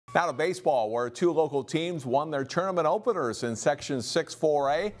Now to baseball, where two local teams won their tournament openers in Section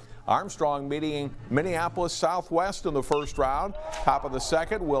 6-4A. Armstrong meeting Minneapolis Southwest in the first round. Top of the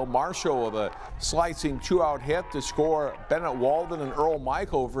second, Will Marshall with a slicing two-out hit to score Bennett Walden and Earl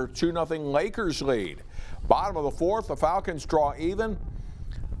Michael for 2-0 Lakers lead. Bottom of the fourth, the Falcons draw even.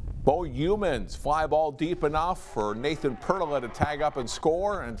 Bo Humans fly ball deep enough for Nathan Perla to tag up and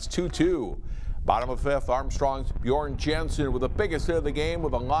score, and it's 2-2. Bottom of fifth, Armstrong's Bjorn Jensen with the biggest hit of the game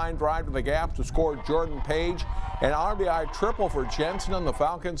with a line drive to the gap to score Jordan Page. An RBI triple for Jensen, and the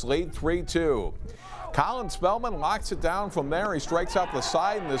Falcons lead 3-2. Colin Spellman locks it down from there. He strikes out the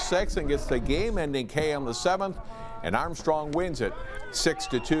side in the sixth and gets the game-ending K on the seventh, and Armstrong wins it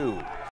 6-2.